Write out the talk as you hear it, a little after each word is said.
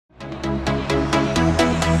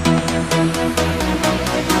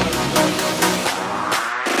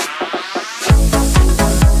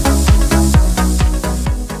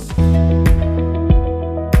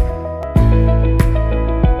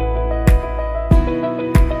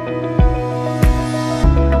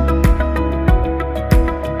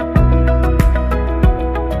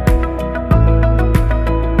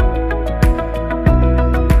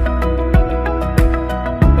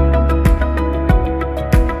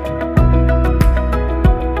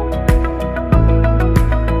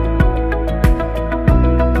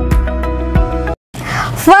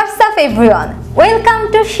everyone, welcome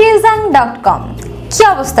to shijang.com. কি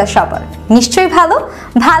অবস্থা সবার? নিশ্চয়ই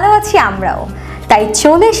ভালো আছি আমরাও। তাই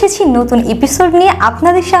চলে এসেছি নতুন এপিসোড নিয়ে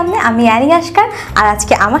আপনাদের সামনে। আমি অ্যানি আশকার আর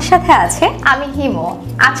আজকে আমার সাথে আছে আমি হিমো।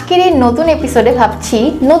 আজকের এই নতুন এপিসোডে ভাবছি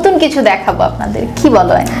নতুন কিছু দেখাবো আপনাদের, কি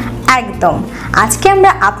বলো? একদম। আজকে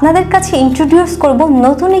আমরা আপনাদের কাছে ইন্ট্রোডিউস করব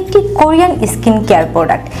নতুন একটি কোরিয়ান স্কিন কেয়ার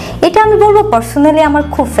প্রোডাক্ট। এটা আমি বলবো পার্সোনালি আমার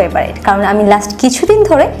খুব ফেভারিট, কারণ আমি লাস্ট কিছুদিন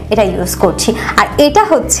ধরে এটা ইউজ করছি। আর এটা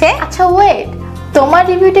হচ্ছে, আচ্ছা ওয়েট, তোমার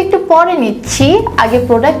রিভিউটা একটু পরে নিচ্ছি, আগে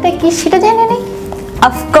প্রোডাক্টটা কি সেটা জেনে নিই।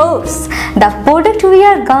 Of course, the product we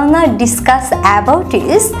are gonna discuss about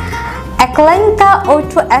is Aklanta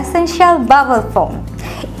O2 Essential Bubble Foam.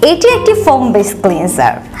 এটি একটি foam base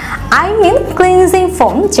cleanser, cleansing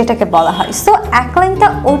foam যেটাকে বলা হয়। So Aklanta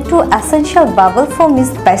O2 Essential Bubble Foam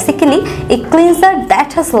is basically a cleanser that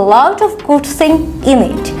has a lot of good things in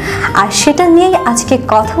it. আর সেটা নিয়েই আজকে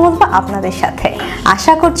কথা বলবো আপনাদের সাথে।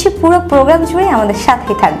 আশা করছি পুরো প্রোগ্রাম জুড়ে আমাদের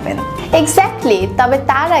সাথেই থাকবেন। এক্স্যাক্টলি। তবে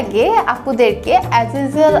তার আগে আপুদেরকে অ্যাজ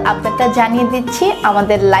ইউজুয়াল আপডেটটা জানিয়ে দিচ্ছি,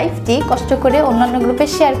 আমাদের লাইভটি কষ্ট করে অন্যান্য গ্রুপে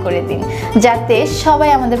শেয়ার করে দিন, যাতে সবাই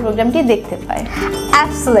আমাদের প্রোগ্রামটি দেখতে পায়।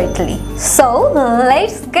 Absolutely. So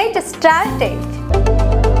let's get started.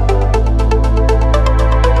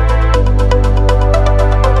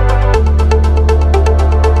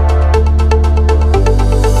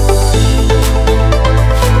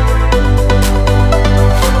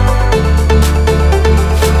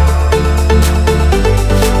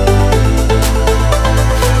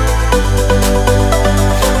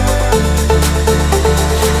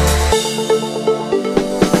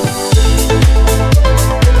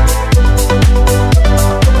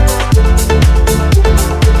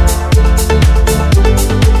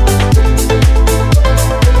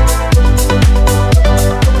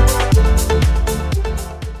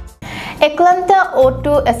 Aklanta O2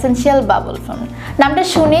 Essential Bubble Foam নামটা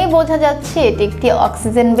শুনেই বোঝা যাচ্ছে এটি একটি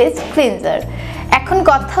অক্সিজেন বেসড ক্লিনজার। এখন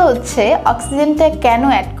কথা হচ্ছে, অক্সিজেনটা কেন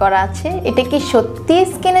অ্যাড করা আছে? এটা কি সত্যি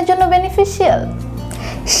স্কিনের জন্য বেনিফিশিয়াল?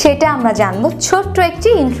 সেটা আমরা জানবো ছোট্ট একটি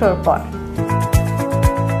ইন্ট্রোর পর।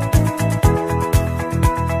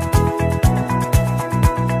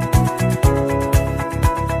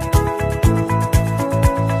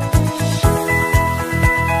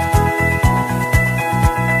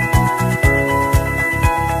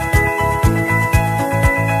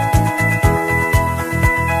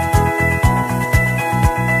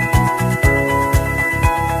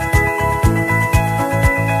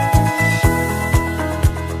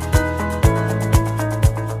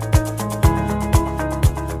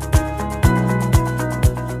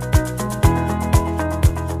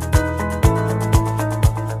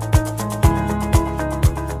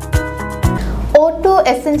 O2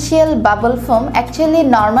 Essential Bubble Foam actually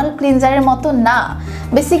normal ক্লিনজারের মতো না।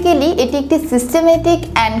 বেসিক্যালি এটি একটি সিস্টেমেটিক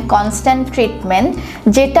অ্যান্ড কনস্ট্যান্ট ট্রিটমেন্ট,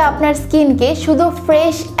 যেটা আপনার স্কিনকে শুধু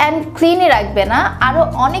ফ্রেশ অ্যান্ড ক্লিনই রাখবে না, আরও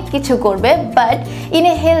অনেক কিছু করবে, but in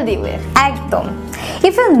a healthy way. একদম।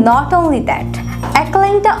 Even not only that,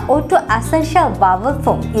 Aklanta O2 Essential Bubble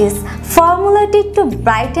Foam is formulated to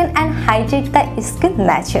brighten and hydrate the skin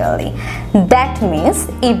naturally. That means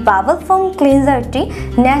এই বাবল ফোম ক্লিনজারটি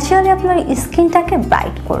ন্যাচারালি আপনার স্কিনটাকে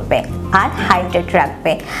ব্রাইট করবে আর হাইড্রেট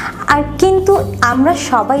রাখবে। আর কিন্তু আমরা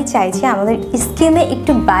সবাই চাই যে আমাদের স্কিনে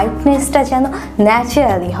একটু ব্রাইটনেসটা যেন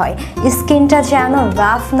ন্যাচারালি হয়, স্কিনটা যেন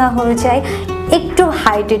রাফ না হয়ে যায়, একটু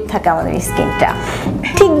হাইড্রেট থাকে আমাদের স্কিনটা।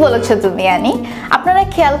 ঠিক বলেছো তুমি অ্যানি। আপনারা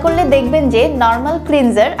খেয়াল করলে দেখবেন যে নর্মাল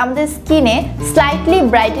ক্লিনজার আমাদের স্কিনে স্লাইটলি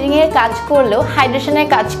ব্রাইটেনিং এর কাজ করলেও হাইড্রেশনের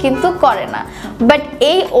কাজ কিন্তু করে না, বাট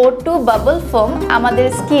এই O2 বাবল ফোম আমাদের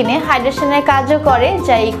স্কিনে হাইড্রেশনের কাজও করে,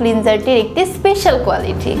 যা এই ক্লিনজারটির একটি স্পেশাল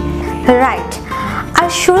কোয়ালিটি। রাইট। আর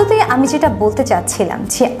শুরুতেই আমি যেটা বলতে চাচ্ছিলাম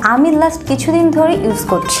যে আমি লাস্ট কিছুদিন ধরে ইউজ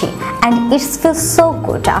করছি and it's feel so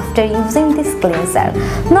good after using this cleanser.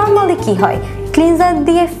 Normally কি হয়, ক্লিনজার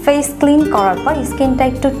দিয়ে ফেস ক্লিন করার পর স্কিনটা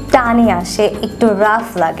একটু টানে আসে, একটু রাফ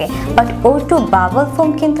লাগে, বাট O2 বাবল ফোম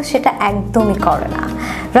কিন্তু সেটা একদমই করে না।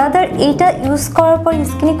 রাদার এইটা ইউজ করার পর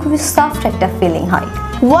স্কিনে খুবই সফট একটা ফিলিং হয়।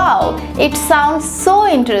 Wow, it sounds so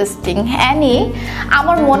interesting. Annie,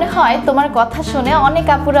 আমার মনে হয় তোমার কথা শুনে অনেক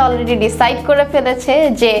আপুরা অলরেডি ডিসাইড করে ফেলেছে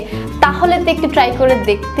যে তাহলে তো একটু ট্রাই করে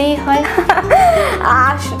দেখতেই হয়।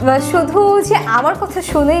 আর শুধু যে আমার কথা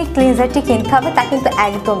শুনে এই ক্লিনজারটি কিনতে হবে তা কিন্তু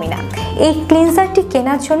একদমই না। এই ক্লিনজারটি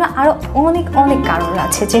কেনার জন্য আরও অনেক কারণ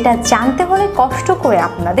আছে, যেটা জানতে হলে কষ্ট করে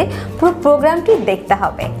আপনাদের পুরো প্রোগ্রামটি দেখতে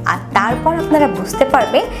হবে, আর তারপর আপনারা বুঝতে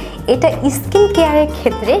পারবেন এটা স্কিন কেয়ারের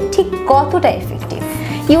ক্ষেত্রে ঠিক কতটা effective.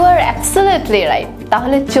 You R absolutely right.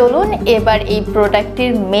 তাহলে চলুন এবার এই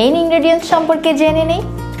প্রোডাক্টটির মেইন ইনগ্রেডিয়েন্টস সম্পর্কে জেনে নিই।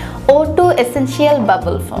 O2 Essential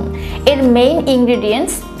Bubble Foam এর মেইন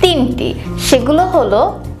ইনগ্রেডিয়েন্টস তিনটি, সেগুলো হলো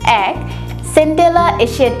 1 centella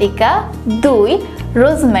asiatica, 2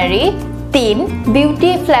 rosemary, 3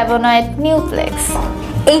 beauty flavonoid নিউপ্লেক্স।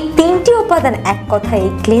 এই তিনটি উপাদান এক কথায়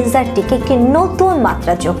এই ক্লিনজারটিকে একটি নতুন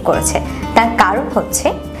মাত্রা যোগ করেছে। তার কারণ হচ্ছে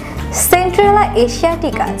সেন্ট্রেলা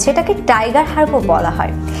এশিয়াটিকা, যেটাকে টাইগার হার্ব বলা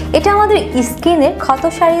হয়, এটা আমাদের স্কিনের ক্ষত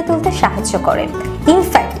সারিয়ে তুলতে সাহায্য করে।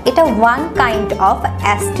 ইনফ্যাক্ট এটা ওয়ান কাইন্ড অফ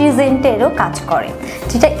অ্যাস্ট্রিজেন্টেরও কাজ করে,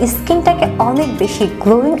 যেটা স্কিনটাকে অনেক বেশি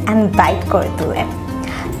গ্লোয়িং অ্যান্ড ব্রাইট করে তোলে।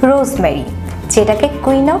 রোজমেরি, যেটাকে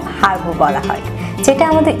কুইন অফ হার্ব বলা হয়, যেটা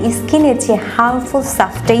আমাদের স্কিনের যে হার্মফুল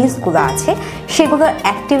সাবস্টেন্সগুলো আছে সেগুলোর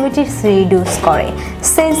অ্যাক্টিভিটিস রিডিউস করে,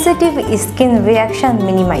 সেন্সিটিভ স্কিন রিয়াকশন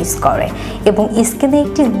মিনিমাইজ করে এবং স্কিনে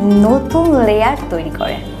একটি নতুন লেয়ার তৈরি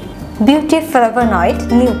করে। বিউটি ফ্ল্যাভোনয়েড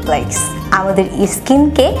নিউপ্লেক্স আমাদের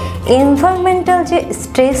স্কিনকে এনভায়রনমেন্টাল যে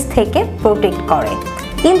স্ট্রেস থেকে প্রোটেক্ট করে।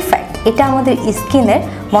 ইনফ্যাক্ট এটা আমাদের স্কিনের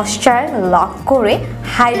ময়েশ্চার লক করে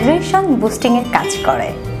হাইড্রেশন বুস্টিংয়ের কাজ করে।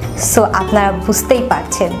 সো আপনারা বুঝতেই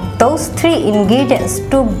পারছেন, those 3 ingredients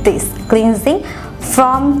took this cleansing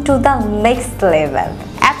from to the next level.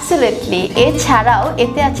 Absolutely. এছাড়াও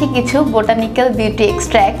এতে আছে কিছু botanical beauty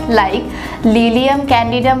extract like lilium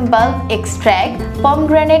ক্যান্ডিডাম bulb extract,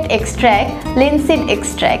 pomegranate extract, linseed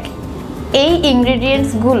extract. এই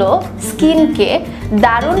ইনগ্রেডিয়েন্টসগুলো স্কিনকে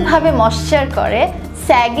দারুণভাবে ময়েশ্চার করে,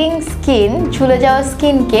 স্যাগিং স্কিন, ঝুলে যাওয়া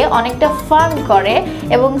স্কিনকে অনেকটা ফার্ম করে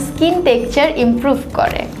এবং স্কিন টেক্সচার ইমপ্রুভ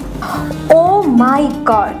করে। Oh my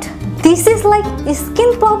god, this is like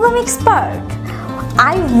skin problem expert.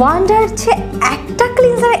 I wonder যে একটা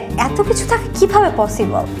ক্লিনজারে এত কিছু থাকে কিভাবে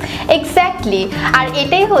পসিবল। এক্স্যাক্টলি, আর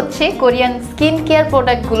এটাই হচ্ছে Korean skin care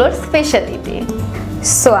প্রোডাক্টগুলোর speciality.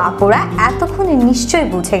 So আপুরা এতক্ষণে নিশ্চয়ই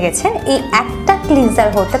বুঝে গেছেন এই একটা ক্লিনজার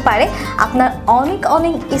হতে পারে আপনার অনেক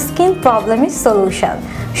অনেক স্কিন প্রবলেমের সলিউশন।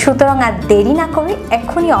 সুতরাং আর দেরি না করে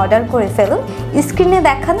এখনই অর্ডার করে ফেলুন স্ক্রিনে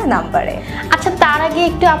দেখানো নাম্বারে। আচ্ছা, তার আগে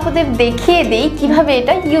একটু আপনাদের দেখিয়ে দেই কিভাবে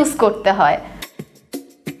এটা ইউজ করতে হয়।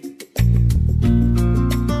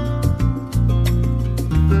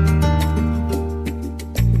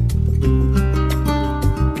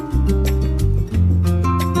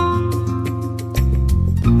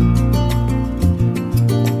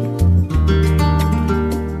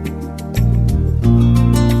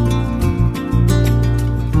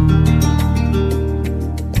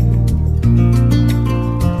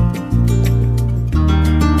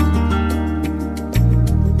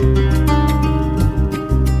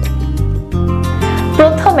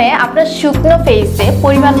 প্রথমে আপনার শুকনো ফেসে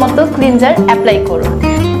পরিমাণ মতো ক্লিনজার অ্যাপ্লাই করুন।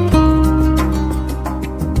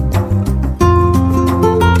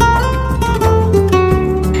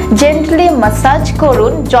 জেন্টলি ম্যাসাজ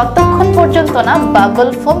করুন যতক্ষণ পর্যন্ত না বাবল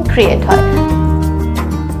ফোম ক্রিয়েট হয়।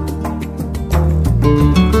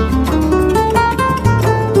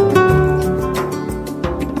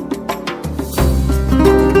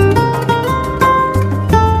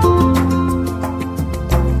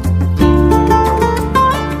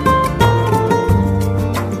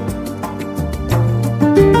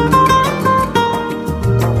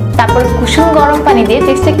 তারপর কুসুম গরম পানি দিয়ে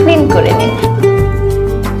ফেসটা ক্লিন করে নিন।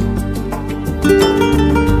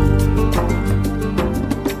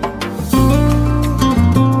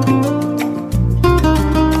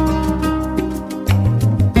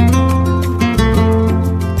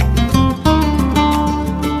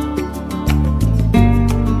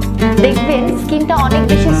 দেখবেন স্কিনটা অনেক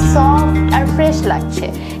বেশি সফট আর ফ্রেশ লাগছে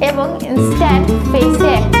এবং ইনস্ট্যান্ট ফেসে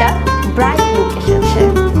একটা ব্রাইট লুক এসেছে।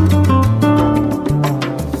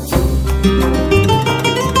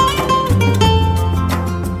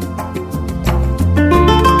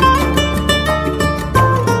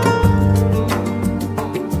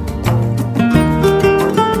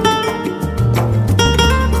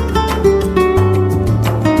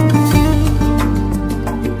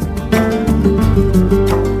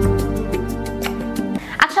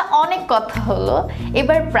 কথা হলো,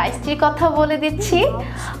 এবার প্রাইসটির কথা বলে দিচ্ছি।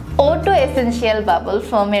 ওটো এসেনশিয়াল বাবল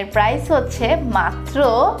ফোমের প্রাইস হচ্ছে মাত্র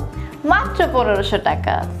 1500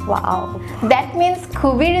 টাকা। ওয়াও, দ্যাট মিন্স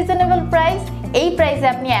খুবই রিজনেবল প্রাইস। এই প্রাইসে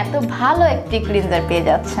আপনি এত ভালো একটি ক্লিনজার পেয়ে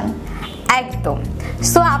যাচ্ছেন। একদম।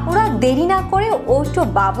 সো আপনারা দেরি না করে ওটো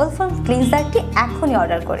বাবল ফোম ক্লিনজারটি এখনই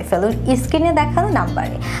অর্ডার করে ফেলুন স্ক্রিনে দেখানো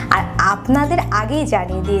নাম্বারে। আর আপনাদের আগেই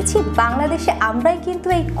জানিয়ে দিয়েছি বাংলাদেশে আমরাই কিন্তু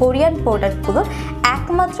এই কোরিয়ান প্রোডাক্টগুলোর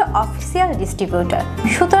একমাত্র অফিসিয়াল ডিস্ট্রিবিউটর।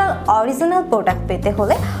 সুতরাং অরিজিনাল প্রোডাক্ট পেতে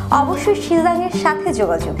হলে অবশ্যই শিজাংয়ের সাথে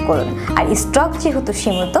যোগাযোগ করুন। আর স্টক যেহেতু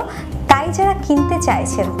সীমিত, তাই তাই যারা কিনতে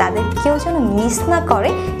চাইছেন তাদের কেউ যেন মিস না করে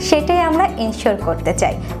সেটাই আমরা ইনশিওর করতে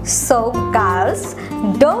চাই। So girls,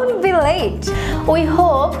 don't be late. We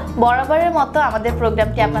hope বরাবরের মতো আমাদের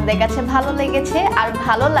প্রোগ্রামটি আপনাদের কাছে ভালো লেগেছে। আর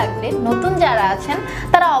ভালো লাগলে নতুন যারা আছেন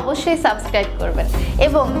তারা অবশ্যই সাবস্ক্রাইব করবেন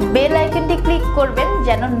এবং বেল আইকনটি ক্লিক করবেন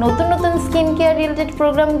যেন নতুন নতুন স্কিন কেয়ার রিলেটেড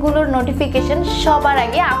প্রোগ্রামগুলোর নোটিফিকেশন সবার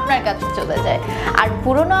আগে আপনার কাছে চলে যায়। আর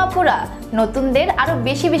পুরনো আপুরা নতুনদের আরও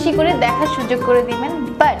বেশি বেশি করে দেখার সুযোগ করে দিবেন,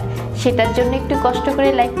 বাট সেটার জন্য একটু কষ্ট করে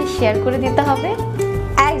লাইকটি শেয়ার করে দিতে হবে।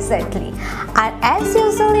 এক্স্যাক্টলি। আর অ্যাজ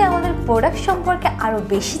ইউজুয়ালি আমাদের প্রোডাক্ট সম্পর্কে আরও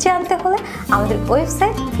বেশি জানতে হলে আমাদের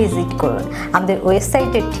ওয়েবসাইট ভিজিট করুন। আমাদের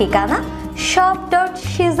ওয়েবসাইটের ঠিকানা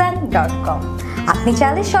shop.shijang.com। আপনি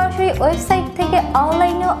চাইলে সরাসরি ওয়েবসাইট থেকে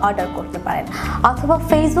অনলাইনেও অর্ডার করতে পারেন অথবা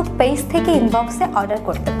ফেসবুক পেজ থেকে ইনবক্সে অর্ডার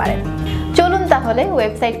করতে পারেন। চলুন তাহলে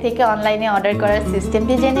ওয়েবসাইট থেকে অনলাইনে অর্ডার করার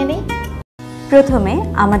সিস্টেমটি জেনে নিই। প্রথমে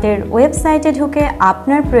আমাদের ওয়েবসাইটে ঢুকে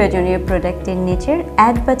আপনার প্রয়োজনীয় প্রোডাক্টের নিচের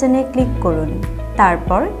অ্যাড বাটনে ক্লিক করুন।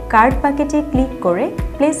 তারপর কার্ট বাকেটে ক্লিক করে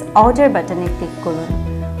প্লেস অর্ডার বাটনে ক্লিক করুন।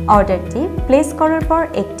 অর্ডারটি প্লেস করার পর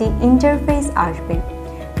একটি ইন্টারফেস আসবে।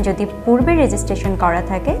 যদি পূর্বে রেজিস্ট্রেশন করা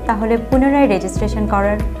থাকে তাহলে পুনরায় রেজিস্ট্রেশন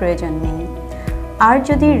করার প্রয়োজন নেই। আর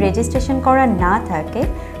যদি রেজিস্ট্রেশন করা না থাকে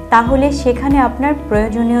তাহলে সেখানে আপনার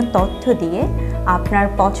প্রয়োজনীয় তথ্য দিয়ে আপনার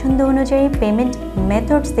পছন্দ অনুযায়ী পেমেন্ট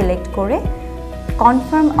মেথড সিলেক্ট করে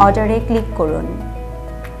কনফার্ম অর্ডারে ক্লিক করুন।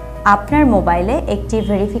 আপনার মোবাইলে একটি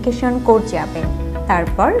ভেরিফিকেশন কোড যাবে।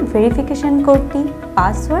 তারপর ভেরিফিকেশন কোডটি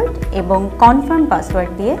পাসওয়ার্ড এবং কনফার্ম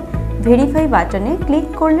পাসওয়ার্ড দিয়ে ভেরিফাই বাটনে ক্লিক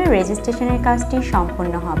করলে রেজিস্ট্রেশনের কাজটি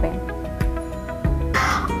সম্পূর্ণ হবে।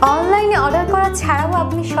 অনলাইনে অর্ডার করা ছাড়াও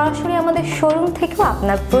আপনি সরাসরি আমাদের শোরুম থেকেও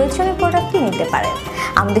আপনার প্রয়োজনীয় প্রোডাক্টটি নিতে পারেন।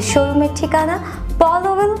 আমাদের শোরুমের ঠিকানা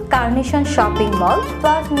পলোওয়েল carnation shopping mall,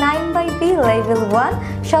 plot 9/B, level 1,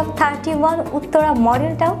 shop 31, Uttara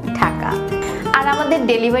model town, Dhaka. আর আমাদের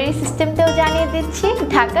ডেলিভারি সিস্টেমটাও জানিয়ে দিচ্ছি।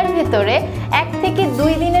 ঢাকার ভেতরে 1 থেকে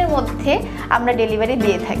 2 দিনের মধ্যে আমরা ডেলিভারি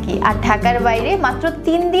দিয়ে থাকি। আর ঢাকার বাইরে মাত্র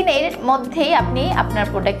 3 দিনের মধ্যেই আপনি আপনার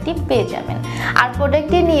প্রোডাক্টটি পেয়ে যাবেন। আর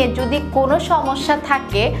প্রোডাক্টটি নিয়ে যদি কোনো সমস্যা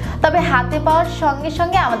থাকে তবে হাতে পাওয়ার সঙ্গে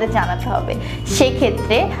সঙ্গে আমাদের জানাতে হবে।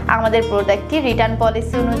 সেক্ষেত্রে আমাদের প্রোডাক্টটি রিটার্ন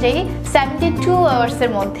পলিসি অনুযায়ী 72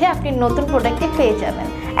 আওয়ার্সের মধ্যে আপনি নতুন প্রোডাক্টটি পেয়ে যাবেন।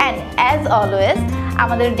 অ্যান্ড অ্যাজ অলওয়েজ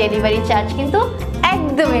আমাদের ডেলিভারি চার্জ কিন্তু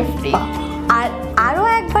একদমই ফ্রি। আর আরও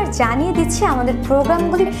একবার জানিয়ে দিচ্ছি আমাদের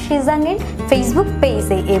প্রোগ্রামগুলি শিজাংয়ের ফেসবুক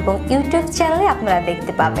পেজে এবং ইউটিউব চ্যানেলে আপনারা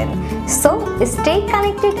দেখতে পাবেন। So stay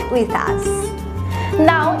connected with us.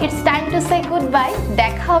 Now it's time to say good bye.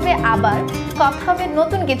 দেখা হবে আবার, কথা হবে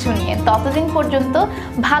নতুন কিছু নিয়ে। ততদিন পর্যন্ত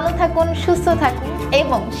ভালো থাকুন, সুস্থ থাকুন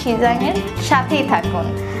এবং শিজাংয়ের সাথেই থাকুন।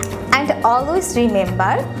 And always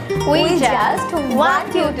remember, We just want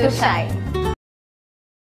you to shine.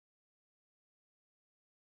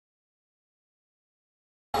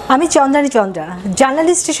 আমি চন্দ্রা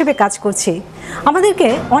জার্নালিস্ট হিসেবে কাজ করছি। আমাদেরকে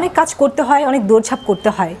অনেক কাজ করতে হয়, অনেক দৌড়ঝাঁপ করতে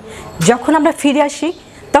হয়। যখন আমরা ফিরে আসি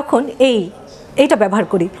তখন এইটা ব্যবহার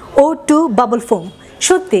করি, O2 বাবল ফোম।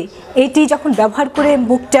 সত্যি এটি যখন ব্যবহার করে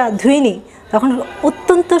মুখটা ধুয়ে নিই তখন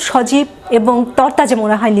অত্যন্ত সজীব এবং তরতাজা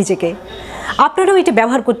মনে হয় নিজেকে। আপনারাও এটা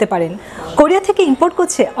ব্যবহার করতে পারেন। কোরিয়া থেকে ইম্পোর্ট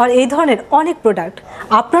করছে আর এই ধরনের অনেক প্রোডাক্ট,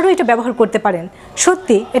 আপনারাও এটা ব্যবহার করতে পারেন।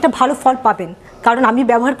 সত্যি এটা ভালো ফল পাবেন, কারণ আমি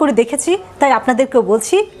ব্যবহার করে দেখেছি, তাই আপনাদেরকেও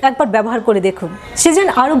বলছি একবার ব্যবহার করে দেখুন। সিজন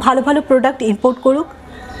আরও ভালো ভালো প্রোডাক্ট ইম্পোর্ট করুক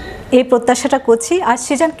এই প্রত্যাশাটা করছি। আর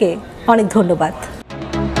সিজনকে অনেক ধন্যবাদ।